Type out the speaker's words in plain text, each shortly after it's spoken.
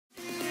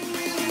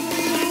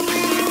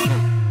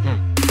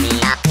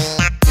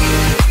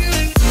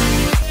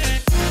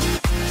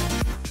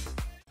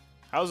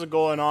How's it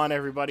going on,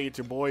 everybody? It's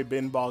your boy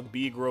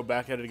Binbog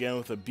back at it again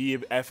with a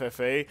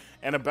FFA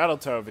and a Battle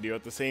Tower video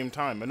at the same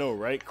time. I know,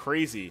 right?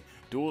 Crazy.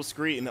 Dual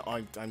screen.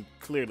 I'm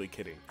clearly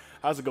kidding.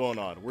 How's it going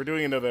on? We're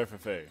doing another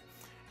FFA.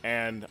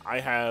 And I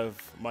have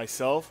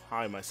myself.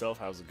 Hi, myself.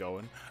 How's it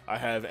going? I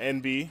have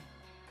NB.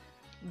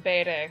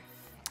 Beta.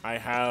 I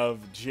have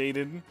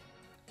Jaden.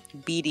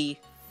 BD.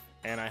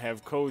 And I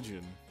have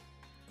Kojin.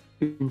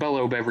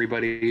 Hello,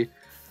 everybody.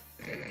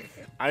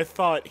 I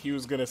thought he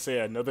was gonna say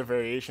another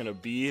variation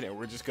of bead, and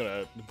we're just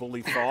gonna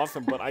bully Thoth,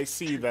 but I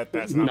see that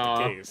that's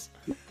not the case.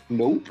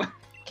 Nope.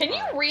 Can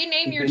you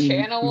rename your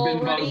channel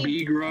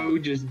already?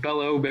 Binbog just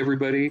bellow,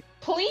 everybody.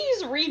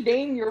 Please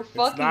rename your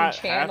fucking channel.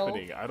 channel. It's not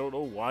happening. I don't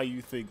know why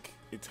you think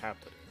it's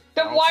happening.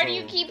 Then Also, why do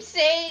you keep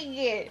saying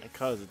it?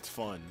 Because it's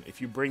fun. If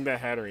you bring that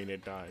Hatterene,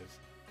 it dies.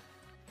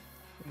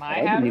 My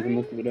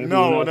Hatterene?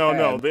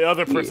 No. The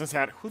other person's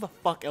hat. Who the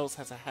fuck else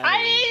has a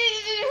Hatterene?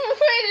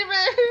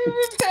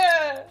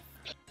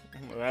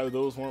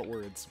 Those weren't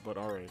words, but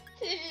alright.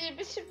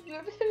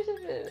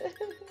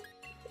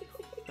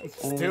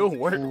 Still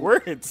weren't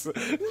words.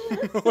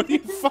 What are you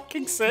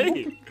fucking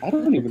saying? I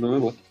don't even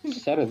remember what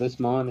set of this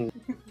morning.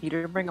 You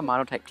didn't bring a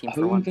monotype team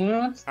for one.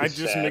 I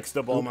just mixed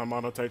up all my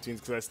monotype teams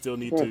because I still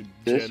need to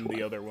gen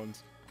the other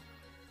ones.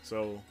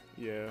 So,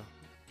 yeah.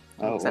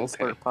 Oh,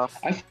 okay.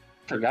 I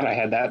forgot I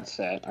had that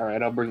set.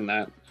 Alright, I'll bring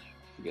that.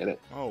 Forget it.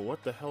 Oh,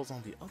 what the hell's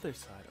on the other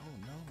side? Oh,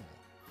 no.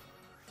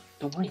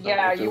 Don't worry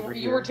about you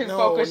were too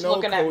focused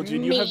looking at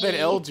me. You have been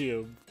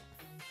LG.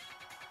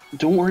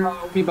 Don't worry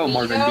about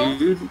Marvin,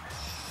 dude.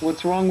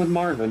 What's wrong with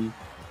Marvin?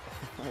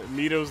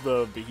 Nito's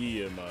the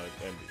Bahia envy.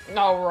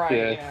 Oh,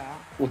 right, yeah.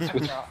 What's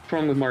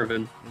wrong with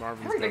Marvin?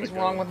 Everything's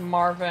wrong with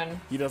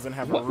Marvin. He doesn't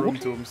have a room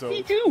to himself.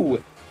 What do you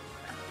do?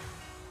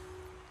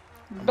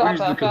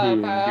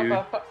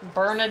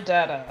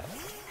 Bernadetta.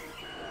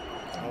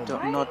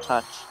 Don't no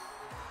touch.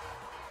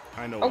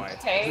 I know why.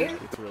 Okay.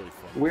 It's really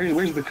fun.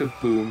 Where's the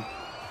Kaboom?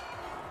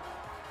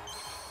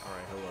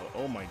 Alright, hello.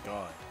 Oh my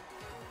god.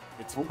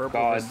 It's oh purple.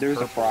 God, there's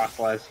a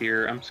Frostlass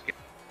here. I'm scared.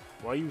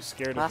 Why are you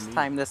scared of me? Last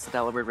time this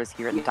Delaware was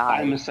here, it died.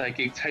 I'm a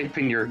psychic type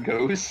and you're a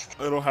ghost.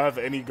 I don't have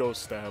any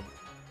ghost stab.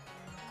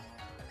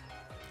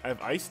 I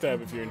have ice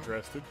stab if you're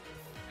interested.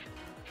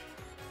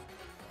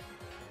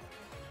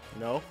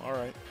 No?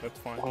 Alright, that's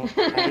fine.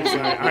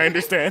 I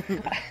understand.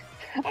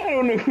 I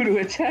don't know who to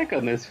attack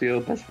on this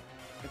field.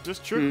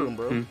 Just Trick Room,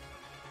 bro.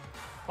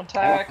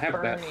 Attack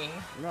Bernie.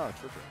 No,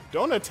 Trick Room.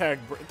 Don't attack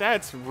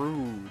that's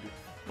rude.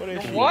 What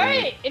is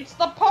what? It's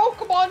the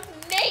Pokemon's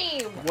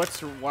name!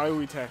 Why are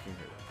we attacking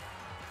her?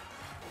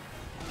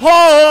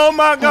 Oh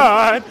my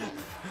god!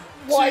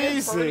 Why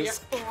Jesus! is Bernie a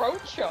throat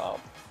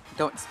chop?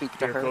 Don't speak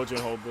to her. Kojin,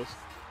 hold this.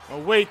 Oh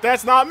wait,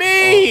 that's not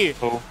me!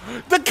 Oh.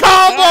 The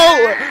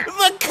combo!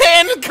 The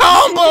Ken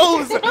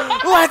combos!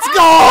 Let's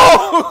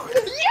go!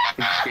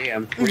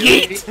 Damn.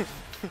 Really?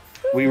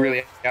 We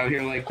really out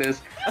here like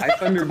this? I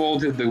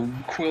thunderbolted the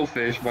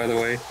Quillfish, by the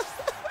way.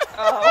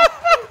 Oh.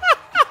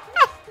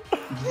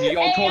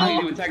 Y'all told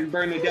me to attack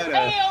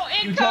Bernadetta.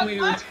 You told me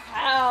to attack.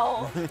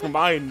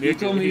 You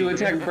told me to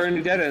attack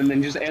Bernadetta and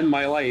then just end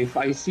my life.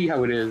 I see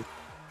how it is.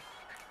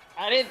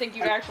 I didn't think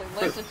you'd actually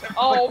listen to.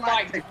 Oh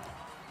my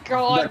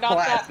god, not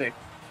classic.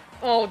 that.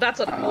 Oh, that's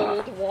an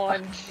old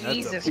one.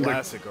 Jesus. That's a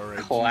classic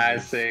already.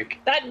 Classic.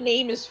 Jesus. That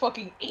name is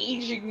fucking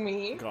aging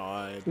me.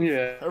 God.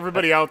 Yeah.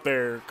 Everybody out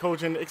there,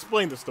 Kojin,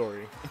 explain the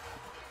story.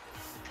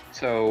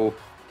 So,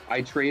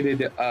 I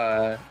traded,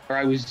 or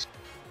I was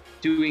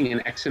doing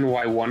an X and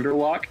Y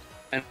Wonderlock,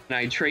 and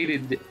I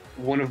traded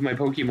one of my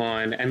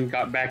Pokemon and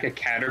got back a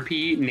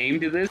Caterpie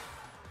named this,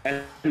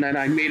 and then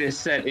I made a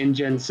set in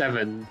Gen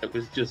 7 that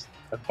was just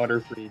a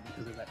Butterfree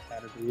because of that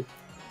Caterpie.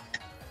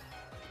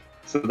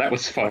 So that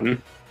was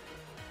fun.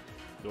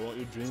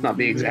 It's not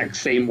the exact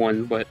same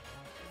one, but...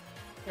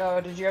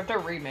 Oh, did you have to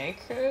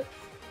remake it?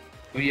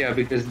 Yeah,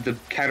 because the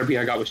Caterpie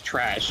I got was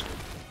trashed.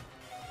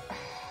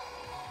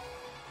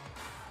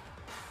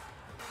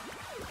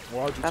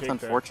 That's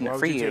unfortunate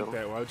for you.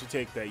 Why would you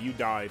take that? You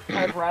died.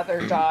 I'd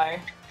rather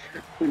die.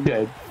 I'm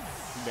dead.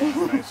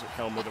 Nice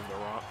helmet of the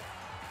rock.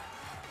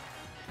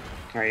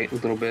 Alright, a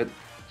little bit.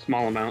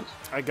 Small amounts.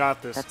 I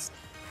got this.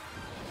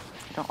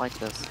 I don't like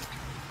this.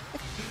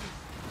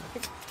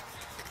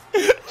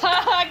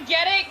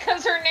 Get it?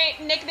 Because her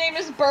nickname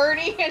is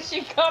Birdie and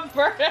she got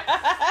Bird.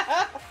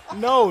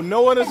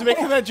 No one is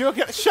making that joke.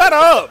 Shut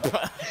up!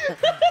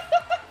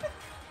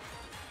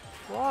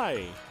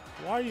 Why?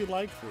 Why are you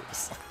like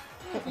this?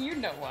 You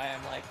know why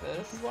I'm like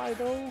this. Why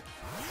though?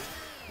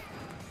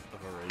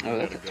 Oh,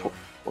 that's a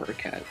Torter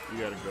cat.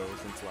 You gotta go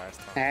since last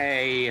time.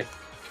 Hey!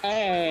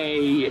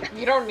 Hey!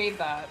 You don't need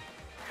that.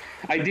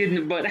 I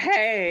didn't, but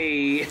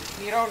hey!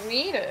 You don't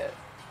need it.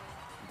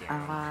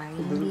 I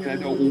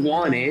don't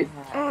want it.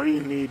 Oh,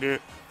 you need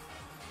it.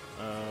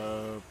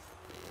 I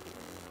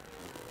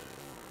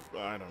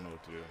don't know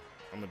what to do.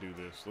 I'm gonna do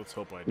this. Let's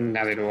hope I do.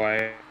 Neither do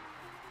I.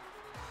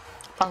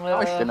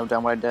 I shouldn't have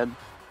done what I did.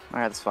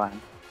 Alright, that's fine.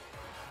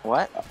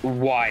 What?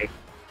 Why?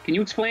 Can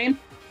you explain?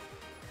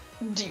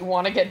 Do you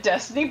want to get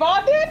Destiny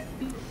bonded?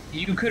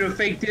 you could have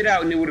faked it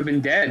out and it would have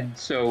been dead.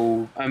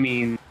 So I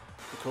mean,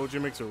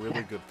 Koji makes a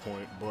really good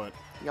point, but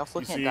You also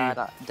You can't see, die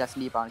at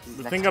Destiny Bound.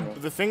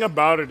 the thing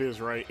about it is,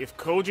 right, if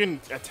Kojin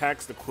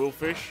attacks the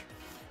Quillfish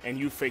and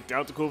you faked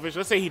out the Quillfish,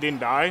 let's say he didn't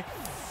die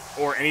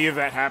or any of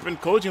that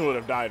happened, Kojin would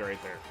have died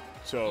right there.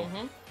 So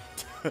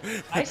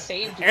I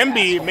saved you.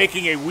 MB asshole.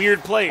 making a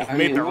weird play, I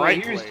made mean, the well,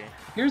 right here's, play.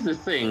 Here's the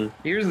thing.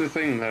 Here's the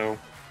thing, though.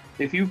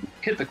 If you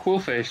hit the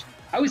Quillfish,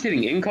 I was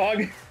hitting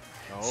Incog,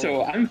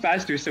 so I'm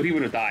faster, so he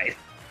would have died.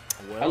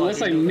 Well,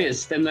 Unless I didn't know that.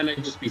 missed, and then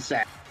I'd just be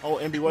sad. Oh,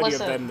 MB, why do you have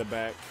Listen. that in the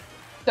back?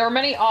 There are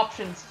many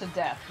options to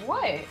death.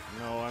 What?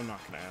 No, I'm not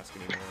gonna ask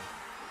anymore.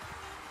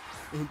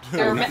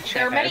 There are, not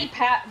there are many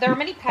paths that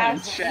lead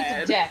to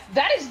Chad. death.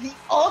 That is the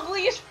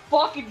ugliest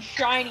fucking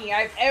shiny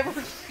I've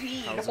ever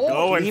seen. How's it Holy-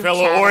 going, leave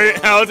fellow Chad Orange?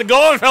 alone. How's it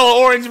going, fellow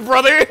Orange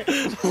brother?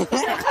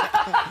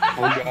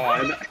 Oh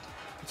god.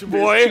 It's your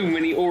There's too boy.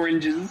 many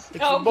oranges. It's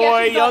Oh, your boy,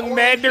 guess who's not young orange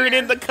Mandarin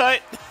here? in the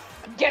cut.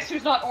 Guess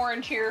who's not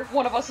orange here?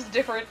 One of us is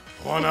different.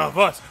 One of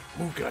us.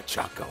 Ooga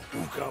chaka,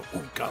 ooga,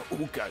 ooga,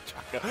 ooga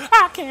chaka.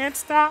 I can't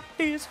stop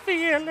this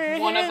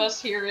feeling. One of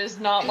us here is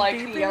not like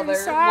Deep the other.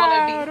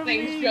 inside One of of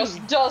these things me.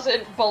 just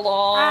doesn't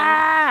belong.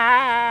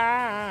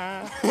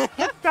 I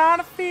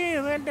got a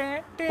feeling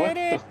that What the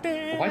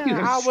f- why do you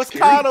have I was scary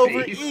caught face?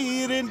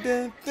 overeating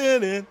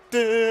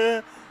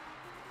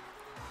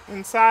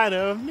inside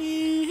of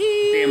me.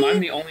 Damn, I'm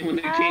the only one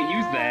that can't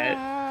use that.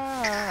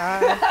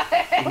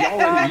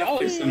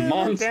 Y'all are some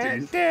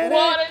monsters.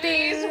 One of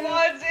these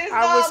ones is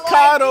I not was like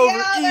caught the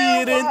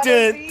overeating.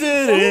 other.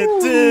 One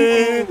of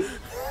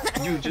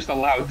these- You just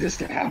allowed this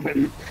to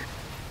happen.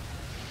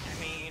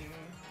 I mean,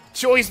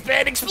 Choice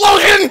bed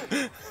explosion!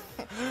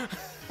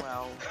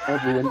 Well,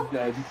 Everyone's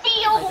dead.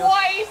 field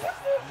wife!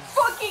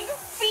 Fucking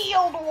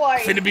field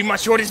wife! Finna be my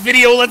shortest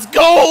video, let's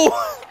go!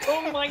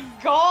 Oh my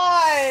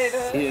god!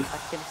 Yeah. I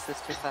finished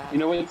this too fast. You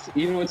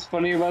know what's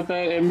funny about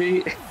that,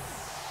 MB?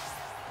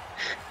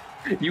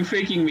 You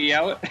faking me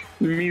out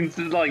means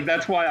like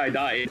that's why I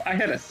died. I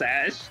had a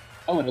sash.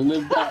 I would have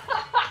lived that.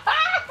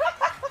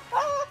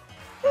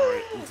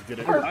 Alright, let's get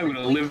it. I would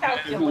have lived that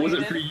if it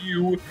wasn't for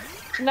you.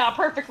 Not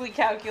perfectly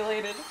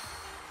calculated.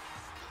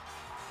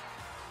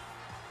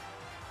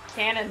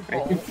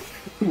 Cannonball. Let's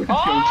go,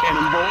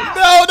 cannonball.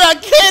 No,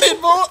 not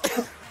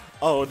cannonball!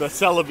 Oh, the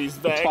Celebi's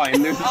back.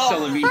 Fine, there's a Oh,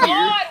 Celebi here.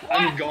 God,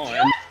 I'm what? gone. You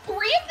have 3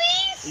 of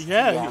these?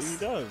 Yeah, Yes. he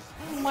does.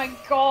 Oh my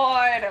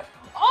god.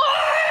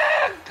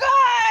 Oh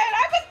god!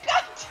 I'm a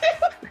god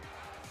too!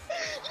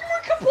 You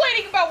were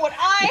complaining about what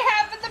I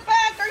have in the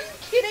back? Are you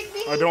kidding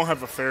me? I don't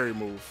have a fairy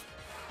move.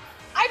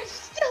 I'm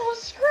still a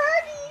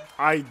Scraggy!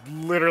 I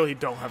literally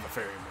don't have a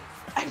fairy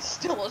move. I'm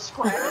still a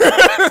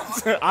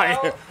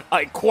Scraggy.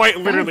 I quite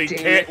literally damn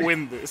can't it.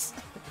 win this.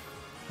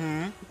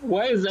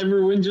 Why is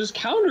everyone just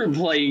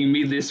counterplaying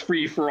me this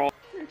free for all?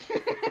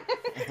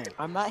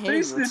 I'm not hitting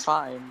There's you, it's this-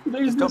 fine.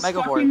 There's Just don't this Mega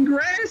fucking Horde.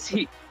 grass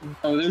here.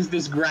 Oh, there's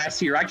this grass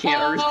here. I can't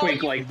Oh,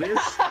 earthquake you- like this.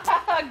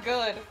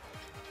 Good.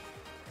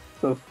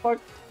 The fuck?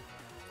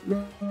 I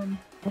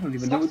don't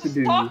even know what to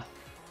do. Stop.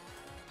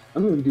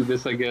 I'm gonna do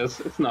this, I guess.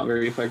 It's not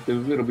very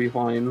effective. It'll be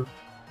fine.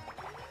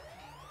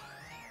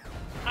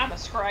 I'm a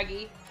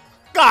Scraggy.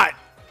 God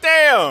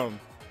damn!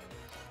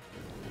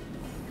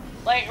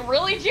 Like,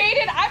 really,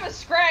 Jaden? I'm a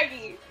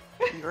Scraggy.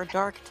 You're a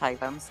dark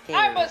type, I'm scared.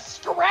 I'm a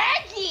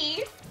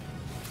Scraggy!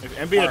 If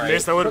MB had Alright.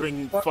 missed, that would have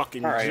been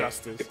fucking Alright.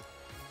 justice.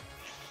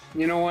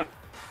 You know what?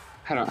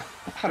 I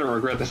don't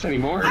regret this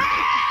anymore.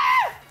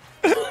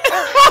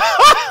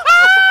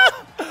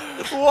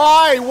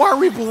 Why? Why are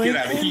we blaming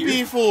Get outta MB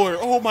here. for?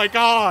 Oh my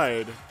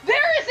god.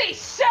 There is a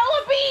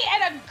Celebi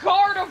and a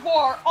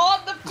Gardevoir on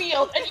the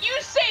field, and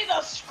you say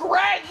the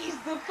Scraggy's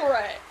the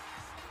threat.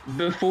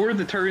 Before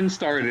the turn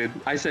started,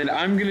 I said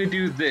I'm gonna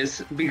do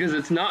this because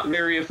it's not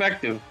very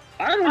effective.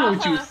 I don't know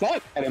what you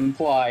thought that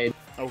implied.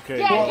 Okay.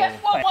 Yeah, well,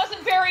 guess what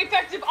wasn't very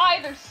effective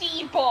either?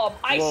 Seed Bomb.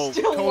 I well,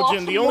 still lost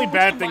Kojin, the only most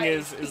bad of thing my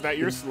is HP. that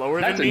you're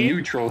slower That's a than me.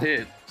 neutral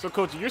hit. So,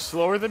 Kojin, you're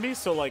slower than me,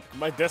 so, like,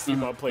 my Destiny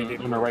Ball play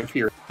didn't I'm work. right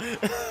here.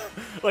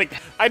 Like,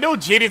 I know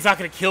Jaden's not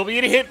gonna kill me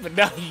in a hit, but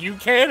now you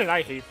can, and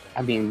I hate that.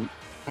 I mean,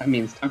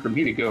 it's time for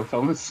me to go,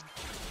 fellas.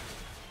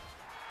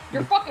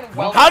 You're fucking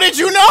well. How did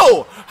you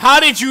know? How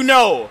did you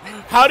know?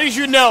 How did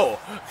you know?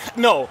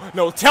 No,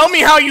 tell me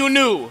how you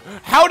knew.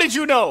 How did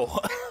you know?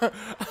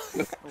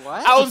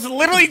 What? I was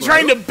literally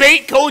trying to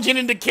bait Kojin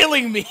into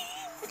killing me.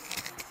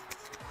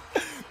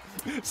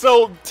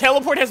 So,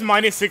 teleport has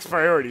 -6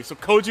 priority, so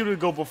Kojin would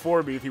go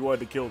before me if he wanted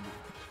to kill me.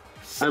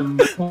 I'm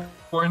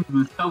born to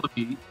the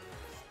Celebi.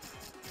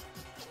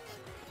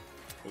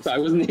 So I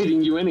wasn't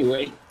hitting you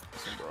anyway.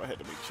 Bro, I had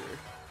to make sure.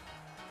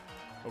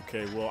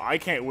 Okay, well, I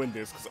can't win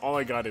this, because all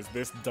I got is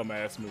this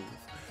dumbass move.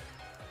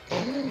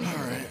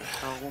 Alright.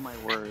 Oh my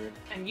word.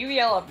 And you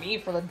yell at me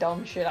for the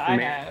dumb shit I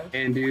have.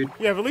 And dude,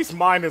 Yeah, but at least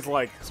mine is,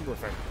 like, super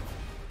effective.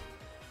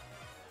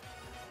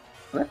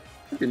 what?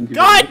 I didn't do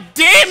God that.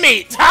 damn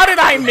it! How did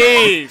I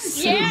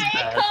miss? Yeah,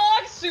 bad.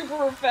 Incog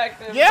super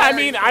effective. Yeah, I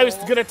Very mean, I was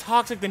cool. gonna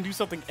toxic then do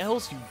something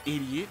else, you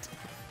idiot.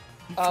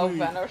 Oh,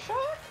 Please.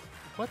 Venoshock?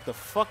 What the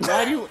fuck?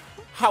 Why do you...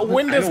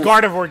 When does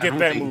Gardevoir get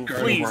that move?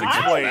 Please Gardevoir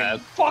explain. I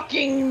don't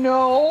fucking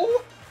know.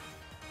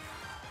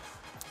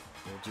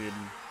 Well, Jaden,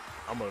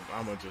 I'm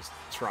gonna just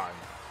try.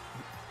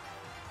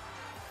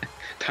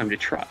 Time to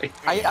try.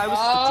 I was.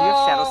 Do you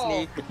have Shadow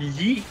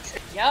Sneak?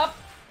 Yeet. Yep.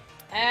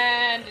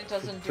 And it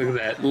doesn't do Look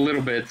at that.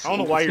 Little bits. I don't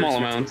know why small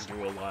you're amounts.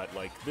 do a lot.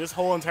 Like, this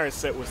whole entire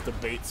set was to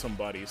bait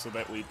somebody so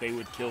that they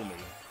would kill me.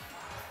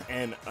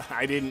 And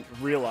I didn't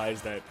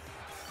realize that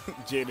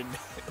Jaden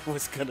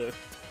was gonna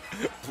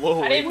blow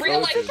away. I didn't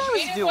realize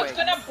Trojan. Jaden was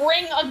gonna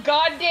bring a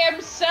goddamn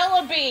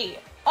Celebi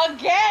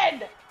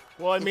again.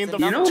 Well, I mean, You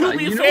to know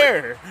be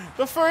fair,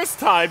 the first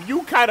time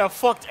you kind of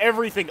fucked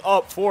everything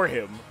up for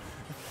him.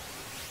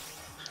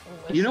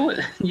 You know what?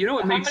 You know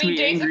what makes How many me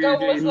days angrier,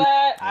 ago was Jaden?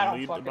 that? I don't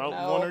Only fucking about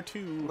know. 1 or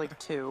 2. Like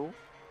 2.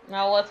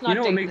 No, let's not. You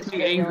know what dig makes this me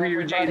video,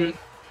 angrier, everybody.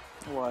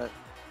 Jaden? What?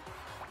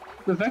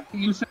 The fact that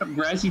you set up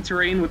grassy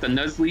terrain with a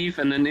Nuzleaf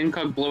and then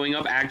Incog blowing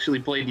up actually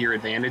played to your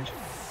advantage.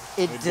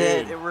 It It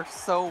did. did. It worked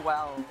so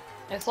well.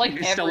 It's like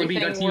Because Celebi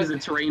got to use the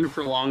terrain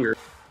for longer.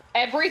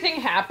 everything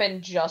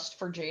happened just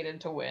for Jaden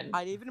to win.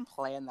 I didn't even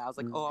plan that. I was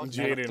like, oh, I'll just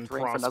set up the Jaden terrain for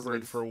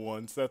prospered Nuzleaf. for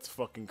once. That's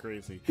fucking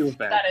crazy. Feels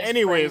bad. That is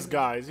Anyways, crazy.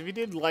 guys, if you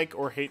did like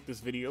or hate this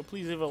video,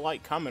 please leave a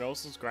like, comment, or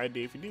subscribe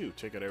if you do.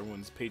 Check out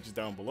everyone's pages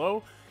down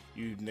below.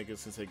 You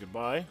niggas can say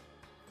goodbye.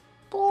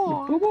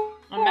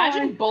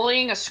 Imagine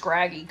bullying a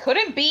Scraggy.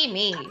 Couldn't be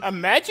me.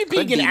 Imagine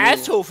Could being an be me.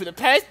 asshole for the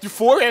past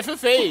 4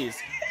 FFAs.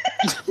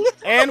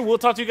 And we'll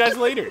talk to you guys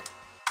later.